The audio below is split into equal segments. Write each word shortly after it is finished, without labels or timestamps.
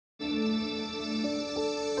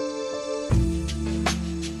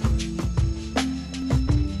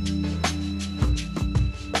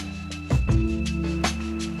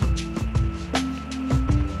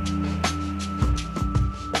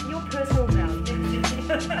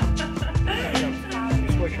Just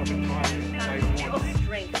wake up in time. The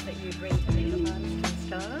strength that you bring to being artists and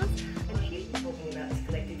stars. And here you're talking about this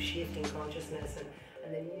collective shift in consciousness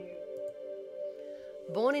and the new...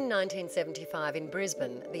 Born in 1975 in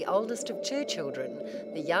Brisbane, the oldest of two children,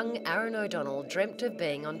 the young Aaron O'Donnell dreamt of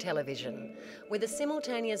being on television. With a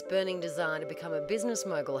simultaneous burning desire to become a business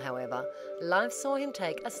mogul, however, life saw him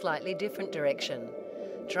take a slightly different direction.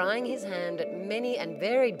 Trying his hand at many and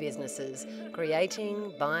varied businesses,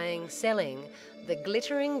 creating, buying, selling, the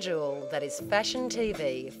glittering jewel that is Fashion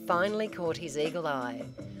TV finally caught his eagle eye.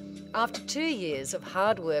 After 2 years of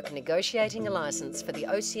hard work negotiating a licence for the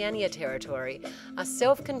Oceania territory, a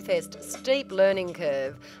self-confessed steep learning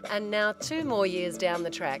curve, and now 2 more years down the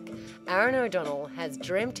track, Aaron O'Donnell has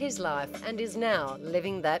dreamt his life and is now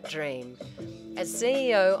living that dream. As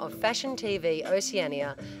CEO of Fashion TV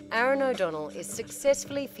Oceania, Aaron O'Donnell is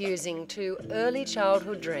successfully fusing 2 early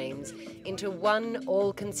childhood dreams into one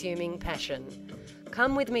all-consuming passion.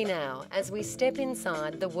 Come with me now as we step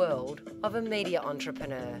inside the world of a media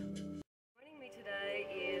entrepreneur. Joining me today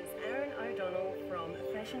is Aaron O'Donnell from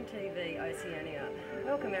Fashion TV Oceania.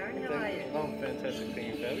 Welcome, Aaron. How are you? Oh, fantastic. Thank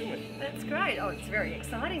you for having me. That's great. Oh, it's very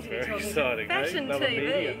exciting to be talking exciting, to Fashion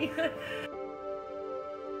TV.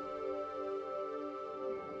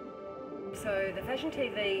 So the Fashion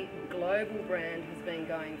TV global brand has been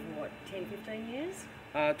going for what, 10, 15 years?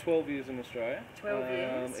 12 years in Australia. 12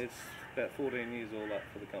 years. It's about 14 years all up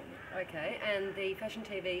for the company. Okay, and the Fashion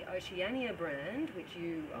TV Oceania brand, which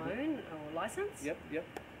you own or license? Yep.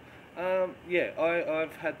 Yeah,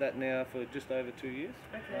 I've had that now for just over 2 years.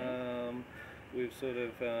 Okay. We've sort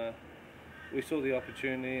of, we saw the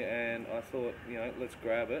opportunity and I thought, you know, let's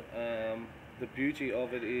grab it. The beauty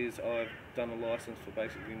of it is I've done a license for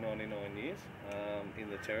basically 99 years in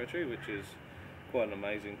the territory, which is quite an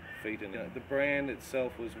amazing feat. And the brand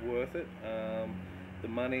itself was worth it. The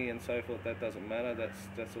money and so forth, that doesn't matter.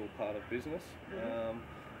 That's all part of business. Mm-hmm.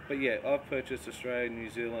 But yeah, I've purchased Australia, New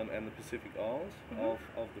Zealand, and the Pacific Islands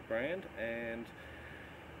of the brand, and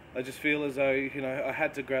I just feel as though, you know, I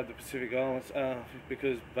had to grab the Pacific Islands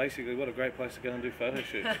because basically, what a great place to go and do photo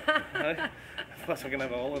shoots. Plus, I can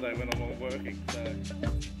have a holiday when I'm not working. So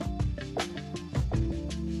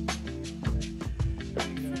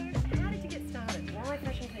how did you get started? Why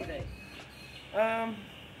Fashion TV?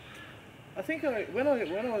 I think when I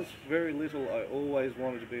was very little, I always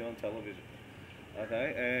wanted to be on television.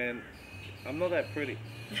 Okay, and I'm not that pretty,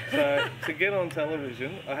 so to get on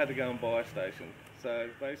television, I had to go and buy a station. So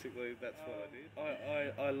basically, that's what I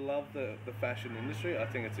did. I love the fashion industry. I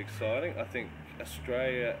think it's exciting. I think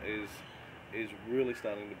Australia is really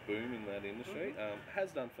starting to boom in that industry.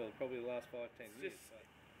 Has done for probably the last 5-10 years.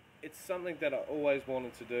 It's something that I always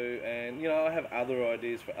wanted to do, and you know, I have other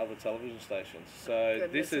ideas for other television stations. So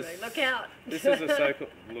this is look out. This is a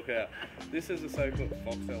so-called look out. This is a so-called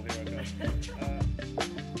foxtail. Here I go. This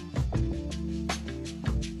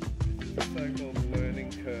is a so-called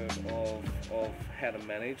learning curve of how to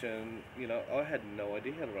manage, and you know, I had no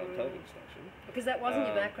idea how to run a television station. Because that wasn't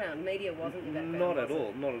your background. Media wasn't your background. Not at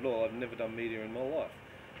all. Not at all. I've never done media in my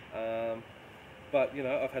life. But you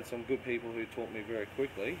know, I've had some good people who taught me very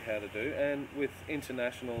quickly how to do, and with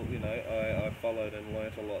international, you know, I followed and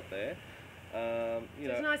learnt a lot there. You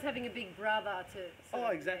know, it's nice having a big brother to... Oh,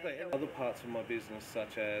 exactly. And other parts of my business,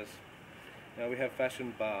 such as, you know, we have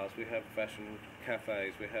fashion bars, we have fashion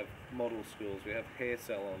cafes, we have model schools, we have hair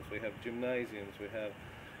salons, we have gymnasiums, we have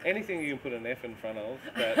anything you can put an F in front of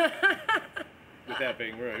that, without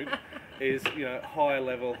being rude, is, you know, high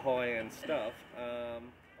level, high end stuff.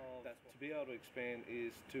 To be able to expand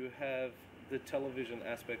is to have the television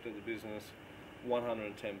aspect of the business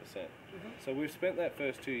 110%. So we've spent that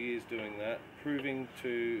first 2 years doing that, proving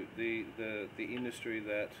to the industry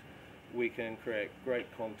that we can create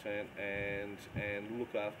great content and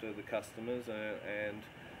look after the customers and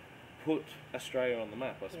put Australia on the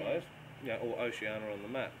map, I suppose, you know, or Oceania on the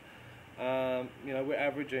map. You know, we're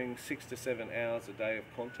averaging 6 to 7 hours a day of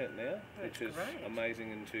content now, which is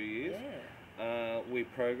amazing in 2 years. We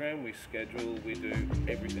program, we schedule, we do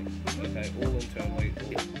everything, okay, all internally.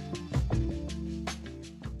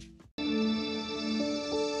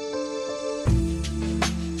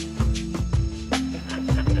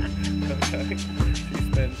 Okay, she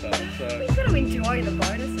spends time, so... You've got to enjoy the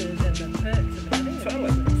bonuses.